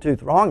multitude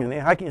thronging thee.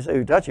 How can you say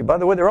who touched you? By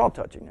the way, they're all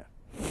touching you.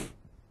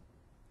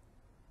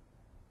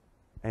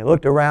 And he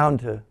looked around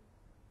to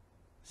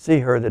see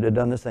her that had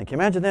done this thing. Can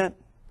you imagine that?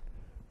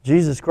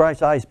 Jesus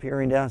Christ's eyes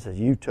peering down says,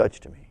 you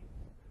touched me.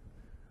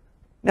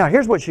 Now,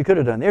 here's what she could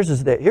have done. Here's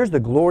the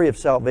glory of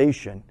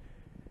salvation.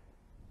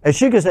 And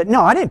she could have said,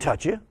 no, I didn't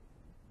touch you.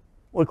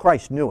 Well,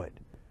 Christ knew it.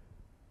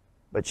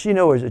 But she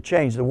knows it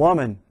changed. The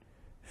woman,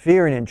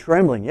 fearing and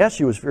trembling. Yes,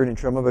 she was fearing and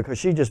trembling because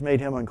she just made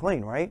him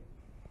unclean, right?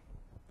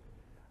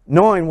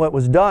 Knowing what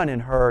was done in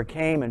her,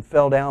 came and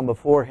fell down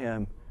before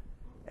him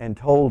and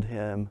told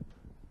him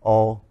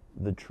all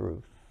the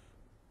truth.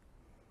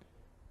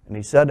 And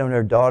he said unto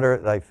her, Daughter,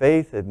 thy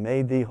faith hath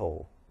made thee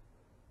whole.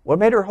 What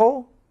made her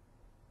whole?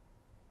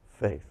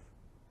 Faith.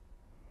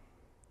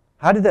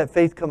 How did that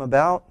faith come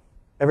about?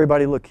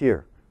 Everybody look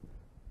here.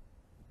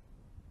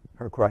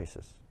 Her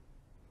crisis.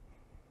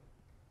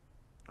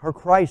 Her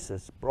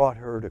crisis brought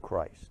her to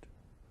Christ.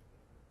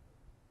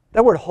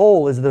 That word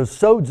whole is the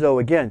sozo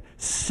again.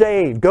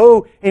 Save.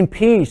 Go in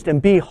peace and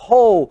be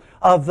whole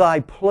of thy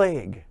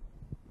plague.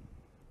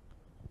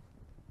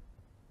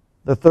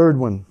 The third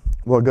one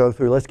we'll go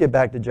through. Let's get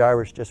back to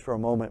Jairus just for a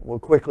moment. We'll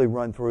quickly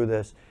run through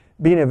this.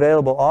 Being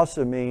available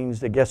also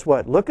means that, guess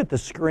what? Look at the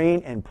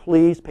screen and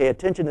please pay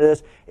attention to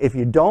this. If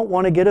you don't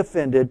want to get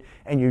offended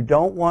and you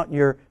don't want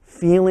your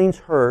feelings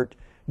hurt,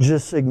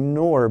 just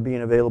ignore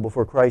being available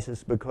for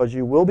crisis, because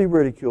you will be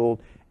ridiculed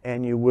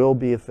and you will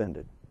be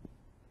offended.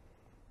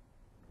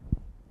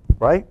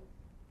 Right?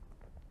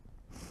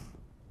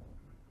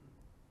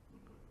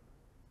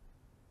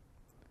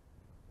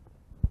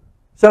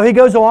 So he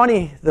goes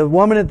on, the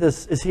woman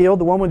is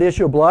healed, the woman with the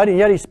issue of blood, and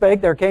yet he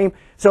spake, there came.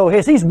 So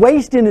he's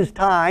wasting his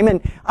time,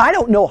 and I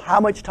don't know how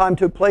much time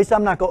took place.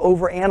 I'm not going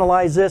to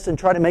overanalyze this and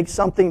try to make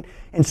something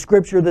in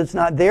Scripture that's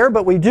not there,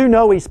 but we do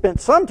know he spent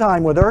some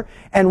time with her,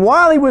 and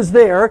while he was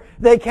there,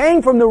 they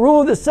came from the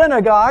rule of the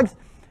synagogue's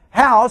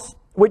house,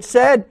 which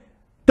said,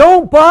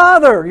 don't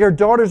bother, your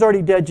daughter's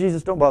already dead.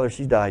 Jesus, don't bother,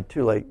 she's died,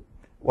 too late.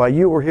 While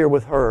you were here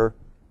with her,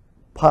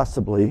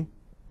 possibly,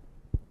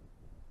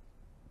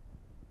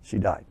 she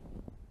died.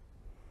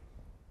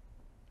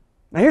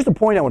 Now here's the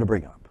point I want to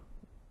bring up.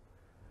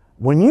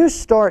 When you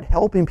start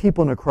helping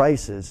people in a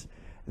crisis,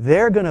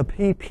 they're going to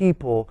be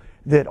people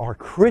that are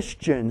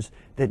Christians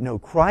that know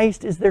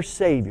Christ is their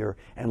Savior.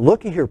 And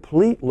looky here,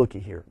 please, looky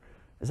here.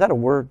 Is that a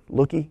word,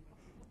 looky?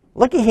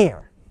 Looky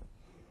here.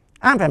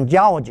 I'm from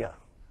Georgia.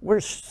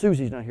 Where's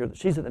Susie's not here?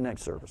 She's at the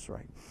next service,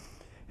 right?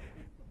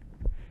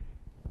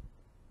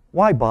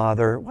 Why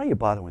bother? Why are you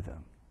bothering with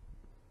them?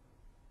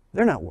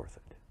 They're not worth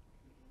it.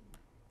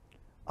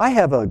 I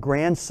have a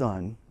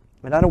grandson,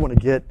 and I don't want to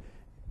get,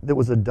 that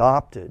was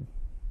adopted.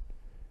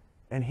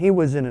 And he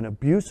was in an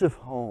abusive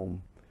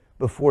home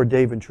before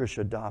Dave and Tricia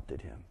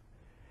adopted him.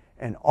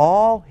 And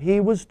all he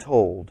was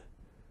told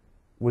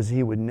was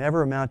he would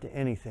never amount to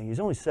anything. He's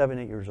only 7,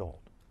 8 years old.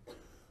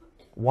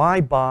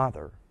 Why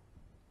bother?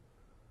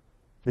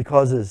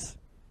 Because his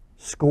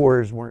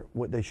scores weren't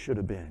what they should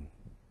have been.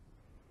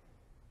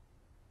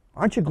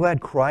 Aren't you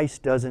glad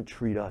Christ doesn't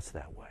treat us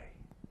that way?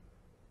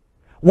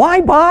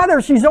 Why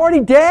bother? She's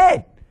already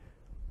dead.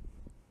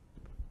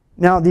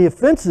 Now, the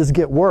offenses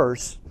get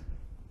worse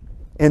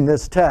in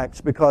this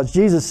text because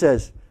Jesus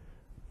says,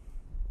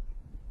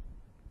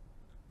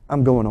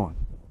 I'm going on.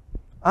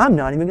 I'm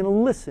not even going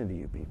to listen to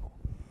you people.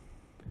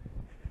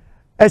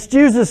 As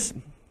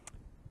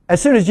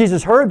soon as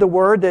Jesus heard the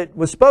word that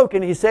was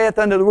spoken, he saith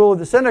unto the ruler of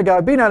the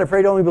synagogue, be not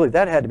afraid, only believe.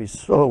 That had to be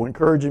so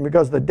encouraging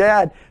because the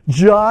dad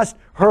just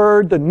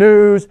heard the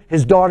news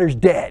his daughter's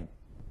dead.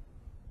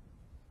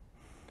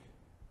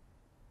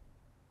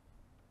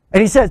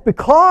 And he says,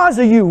 because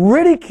of you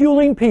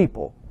ridiculing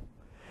people,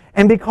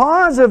 and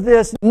because of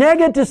this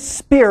negative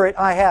spirit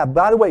I have.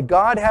 By the way,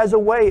 God has a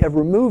way of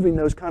removing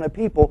those kind of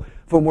people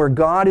from where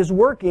God is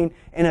working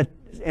in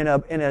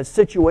a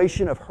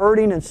situation of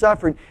hurting and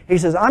suffering. He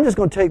says, I'm just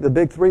going to take the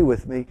big three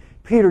with me,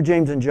 Peter,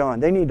 James, and John.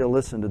 They need to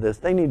listen to this.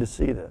 They need to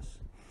see this.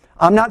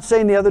 I'm not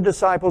saying the other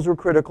disciples were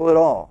critical at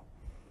all.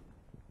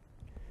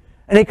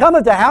 And he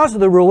cometh to the house of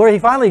the ruler. He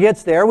finally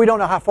gets there. We don't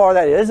know how far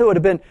that is. It would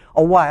have been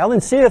a while.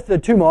 And seeth the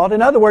tumult.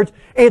 In other words,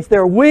 it's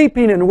their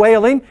weeping and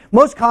wailing.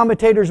 Most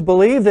commentators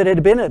believe that it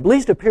had been at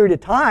least a period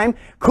of time.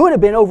 Could have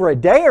been over a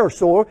day or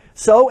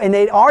so. And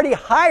they'd already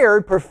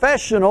hired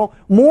professional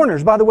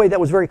mourners. By the way, that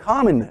was very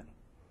common then.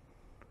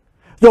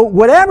 So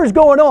whatever's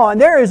going on,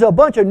 there is a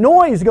bunch of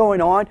noise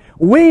going on,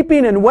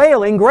 weeping and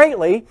wailing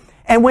greatly.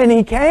 And when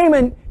he came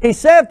and he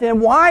said to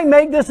him, why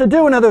make this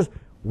ado? In other words,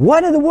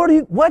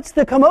 what's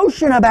the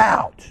commotion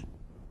about?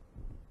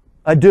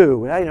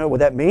 Ado. I don't know what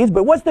that means,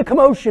 but what's the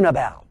commotion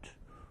about?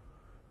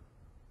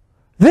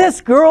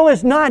 This girl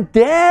is not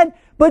dead,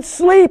 but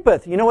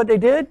sleepeth. You know what they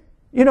did?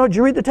 Did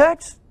you read the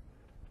text?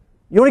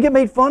 You want to get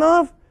made fun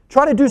of?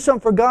 Try to do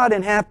something for God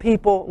and have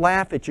people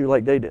laugh at you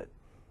like they did.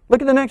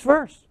 Look at the next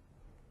verse.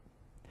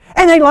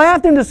 And they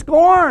laughed into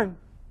scorn.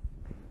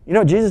 You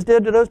know what Jesus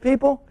did to those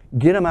people?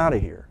 Get them out of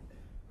here.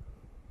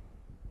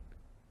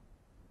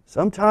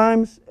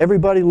 Sometimes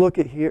everybody look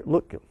at here.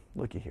 Look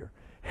at here.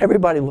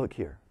 Everybody look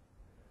here.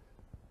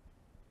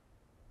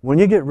 When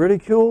you get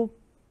ridiculed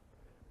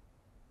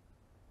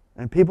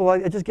and people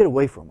like that, just get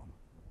away from them.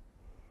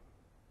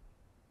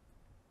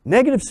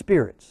 Negative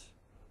spirits.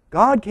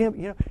 God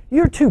can't,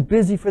 you're too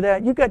busy for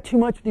that. You've got too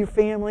much with your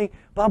family,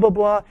 blah, blah,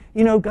 blah.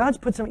 God's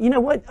put some,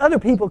 what? Other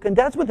people can,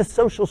 that's what the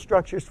social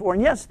structure's for.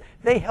 And yes,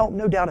 they help,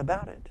 no doubt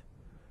about it.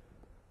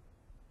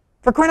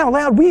 For crying out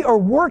loud, we are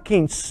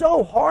working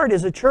so hard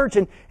as a church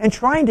and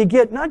trying to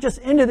get not just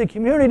into the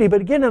community,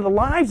 but get into the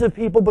lives of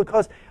people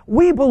because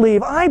we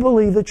believe, I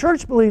believe, the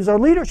church believes, our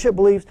leadership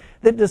believes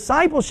that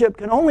discipleship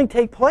can only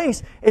take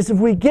place as if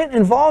we get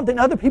involved in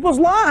other people's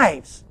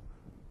lives.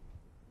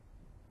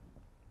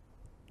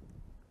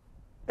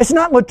 It's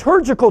not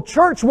liturgical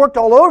church worked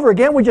all over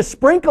again. We just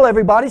sprinkle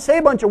everybody, say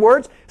a bunch of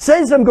words,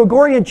 say some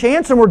Gregorian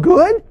chants, and we're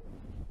good.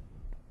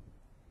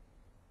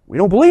 We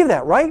don't believe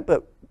that, right?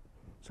 But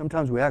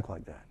sometimes we act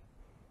like that.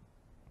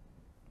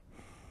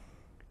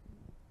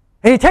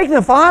 And he takes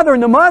the father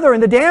and the mother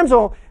and the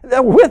damsel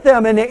that were with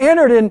them, and they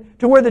entered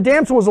into where the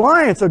damsel was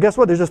lying. So guess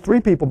what? There's just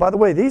 3 people. By the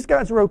way, these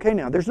guys are okay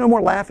now. There's no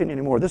more laughing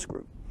anymore, this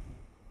group.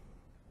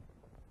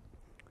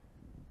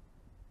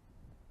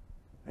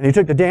 And he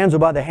took the damsel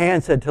by the hand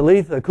and said,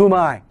 Talitha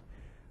cumi,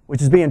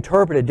 which is being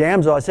interpreted,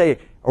 damsel, I say,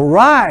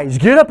 arise,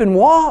 get up and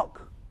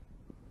walk.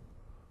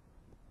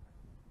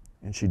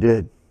 And she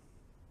did.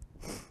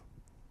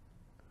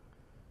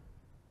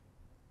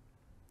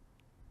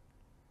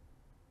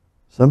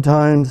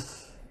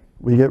 Sometimes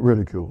we get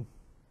ridiculed.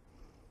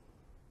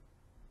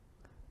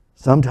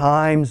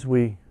 Sometimes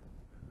we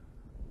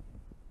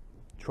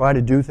try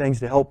to do things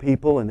to help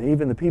people, and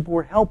even the people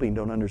we're helping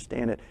don't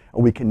understand it.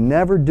 And we can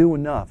never do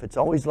enough. It's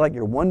always like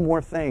you're one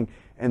more thing,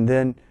 and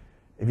then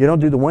if you don't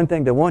do the one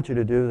thing they want you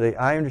to do,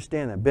 I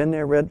understand that. Been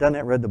there, done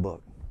that, read the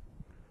book.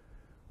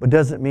 But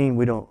doesn't mean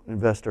we don't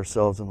invest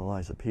ourselves in the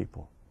lives of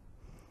people.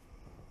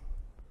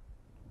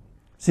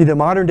 See, the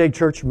modern day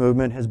church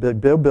movement has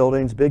built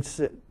buildings,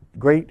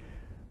 great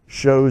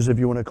shows, if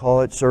you want to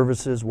call it,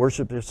 services,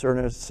 worship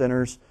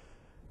centers,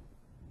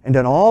 and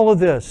done all of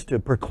this to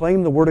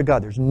proclaim the Word of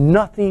God. There's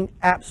nothing,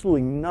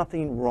 absolutely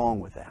nothing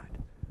wrong with that.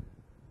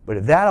 But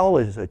if that all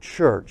is a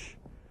church,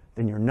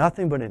 then you're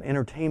nothing but an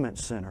entertainment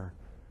center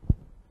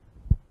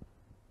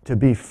to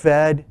be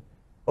fed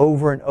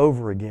over and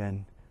over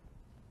again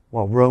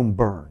while Rome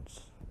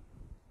burns.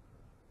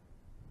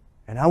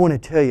 And I want to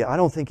tell you, I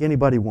don't think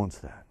anybody wants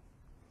that.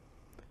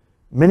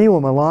 Many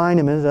will malign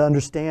and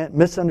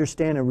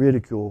misunderstand and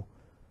ridicule,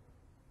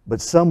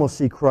 but some will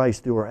see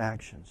Christ through our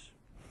actions.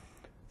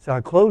 So I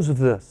close with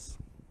this.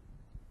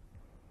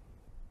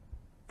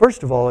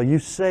 First of all, are you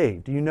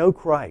saved? Do you know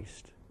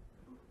Christ?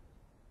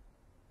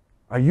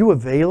 Are you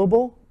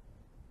available?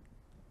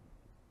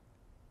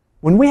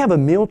 When we have a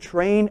meal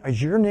train,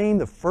 is your name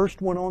the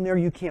first one on there?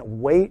 You can't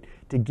wait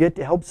to get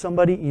to help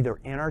somebody either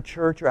in our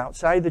church or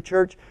outside of the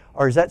church?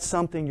 Or is that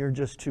something you're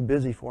just too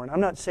busy for? And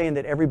I'm not saying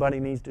that everybody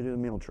needs to do the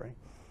meal train.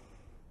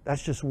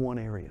 That's just one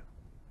area.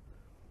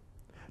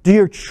 Do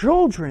your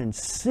children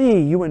see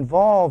you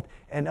involved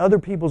in other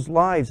people's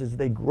lives as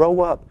they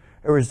grow up?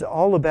 Or is it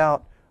all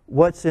about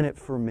what's in it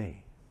for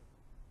me?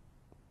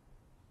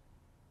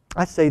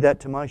 I say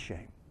that to my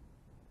shame.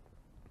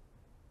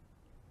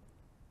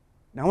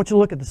 Now I want you to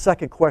look at the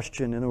second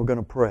question, and then we're going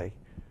to pray.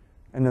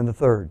 And then the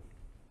third.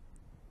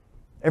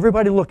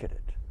 Everybody look at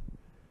it.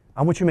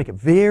 I want you to make it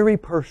very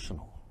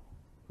personal.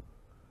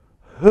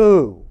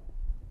 Who?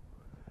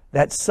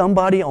 That's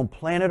somebody on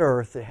planet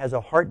Earth that has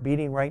a heart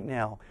beating right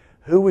now.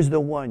 Who is the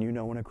one you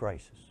know in a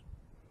crisis?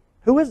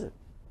 Who is it?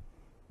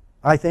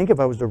 I think if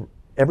I was to,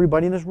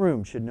 everybody in this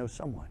room should know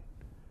someone.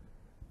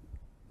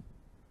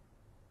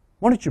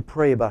 Why don't you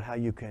pray about how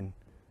you can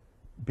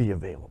be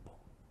available?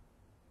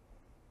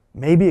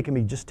 Maybe it can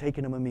be just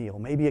taking them a meal.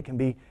 Maybe it can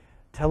be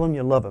telling them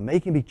you love them. Maybe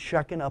it can be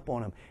checking up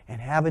on them and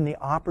having the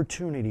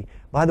opportunity.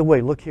 By the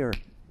way, look here,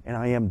 and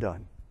I am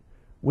done.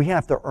 We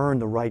have to earn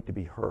the right to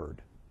be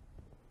heard.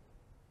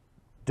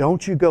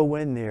 Don't you go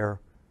in there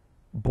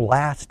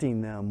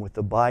blasting them with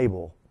the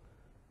Bible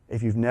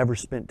if you've never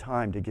spent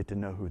time to get to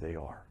know who they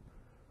are.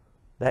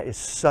 That is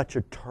such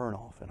a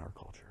turnoff in our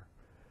culture.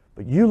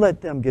 But you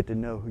let them get to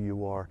know who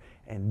you are,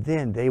 and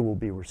then they will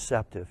be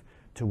receptive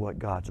to what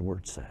God's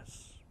Word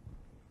says.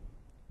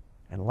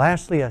 And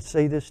lastly, I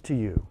say this to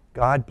you.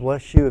 God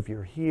bless you if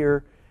you're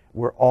here.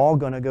 We're all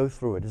going to go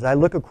through it. As I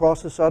look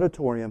across this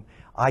auditorium,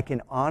 I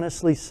can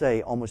honestly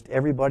say almost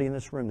everybody in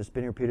this room that's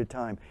been here a period of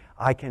time,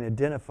 I can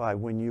identify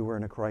when you were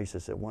in a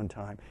crisis at one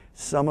time.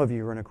 Some of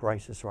you are in a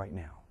crisis right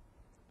now.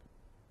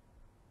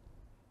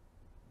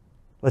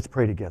 Let's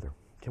pray together.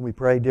 Can we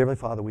pray? Dear Heavenly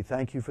Father, we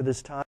thank you for this time.